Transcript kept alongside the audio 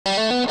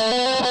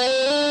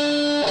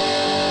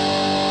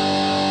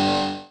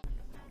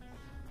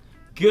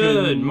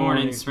Good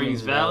morning, Springs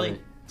Valley.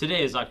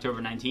 Today is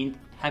October 19th.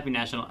 Happy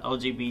National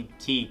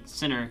LGBT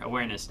Center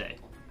Awareness Day.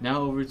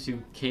 Now over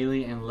to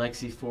Kaylee and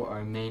Lexi for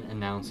our main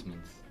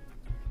announcements.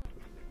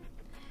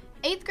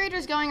 8th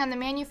graders going on the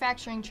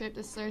manufacturing trip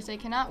this Thursday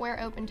cannot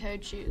wear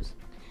open-toed shoes.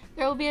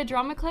 There will be a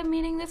drama club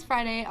meeting this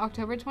Friday,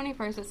 October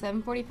 21st at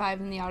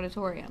 7:45 in the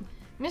auditorium.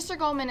 Mr.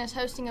 Goldman is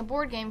hosting a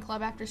board game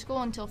club after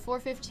school until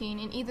 4:15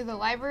 in either the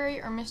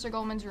library or Mr.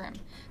 Goldman's room.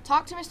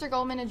 Talk to Mr.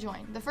 Goldman to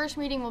join. The first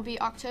meeting will be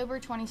October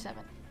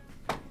 27th.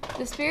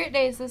 The spirit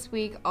days this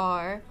week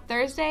are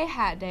Thursday,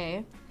 Hat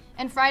Day,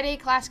 and Friday,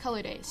 Class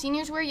Color Day.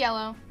 Seniors wear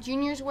yellow,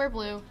 juniors wear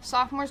blue,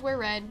 sophomores wear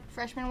red,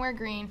 freshmen wear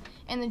green,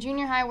 and the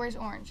junior high wears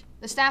orange.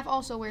 The staff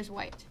also wears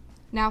white.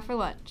 Now for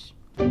lunch.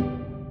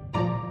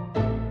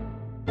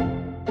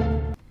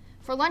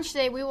 For lunch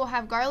today, we will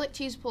have garlic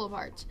cheese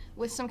pull-aparts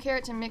with some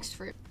carrots and mixed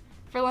fruit.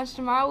 For lunch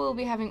tomorrow, we will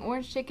be having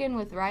orange chicken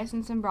with rice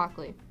and some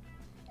broccoli.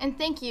 And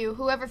thank you,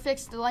 whoever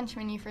fixed the lunch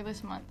menu for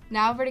this month.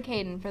 Now over to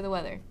Caden for the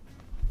weather.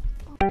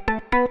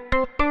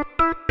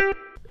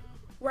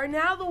 Right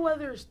now, the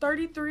weather is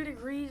 33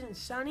 degrees and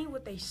sunny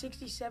with a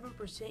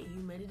 67%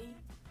 humidity.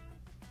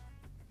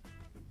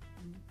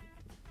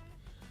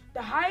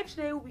 The high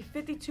today will be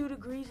 52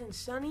 degrees and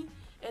sunny,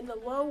 and the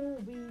low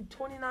will be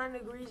 29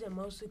 degrees and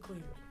mostly clear.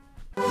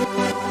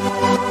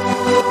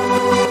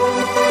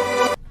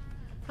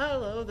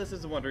 Hello, this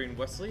is Wondering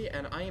Wesley,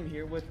 and I am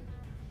here with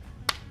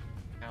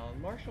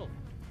Alan Marshall.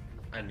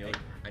 I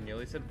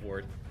nearly said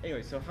Ward.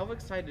 Anyway, so how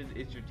excited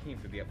is your team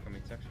for the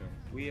upcoming sectionals?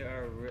 We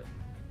are,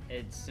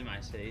 it's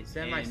semi-state.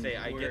 Semi-state,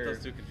 I get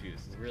those two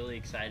confused. Really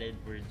excited.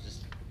 We're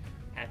just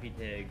happy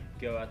to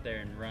go out there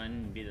and run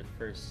and be the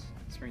first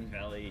Springs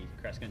Valley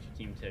cross-country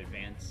team to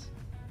advance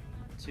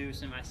to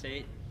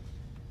semi-state.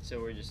 So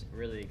we're just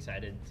really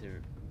excited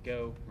to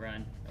go,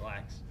 run,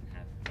 relax, and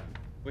have fun.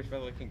 Which, by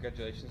the way,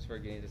 congratulations for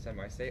getting to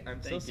semi-state.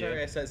 I'm so Thank you.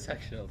 sorry I said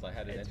sectionals. I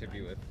had an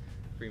interview with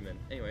Freeman.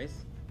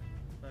 Anyways,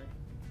 bye.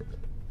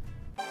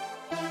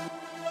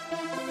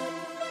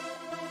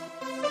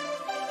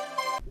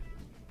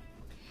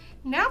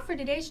 Now for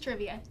today's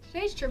trivia.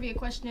 Today's trivia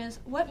question is,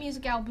 what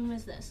music album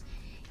is this?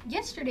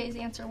 Yesterday's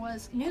answer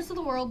was News of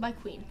the World by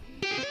Queen.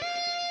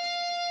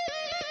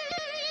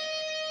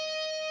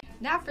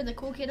 Now for the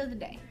cool kid of the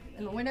day.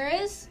 And the winner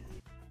is...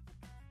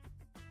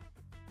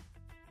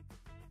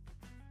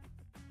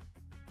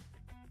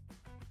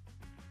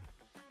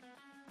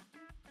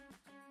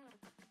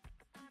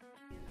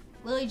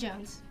 Lily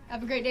Jones.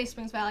 Have a great day,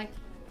 Springs Valley.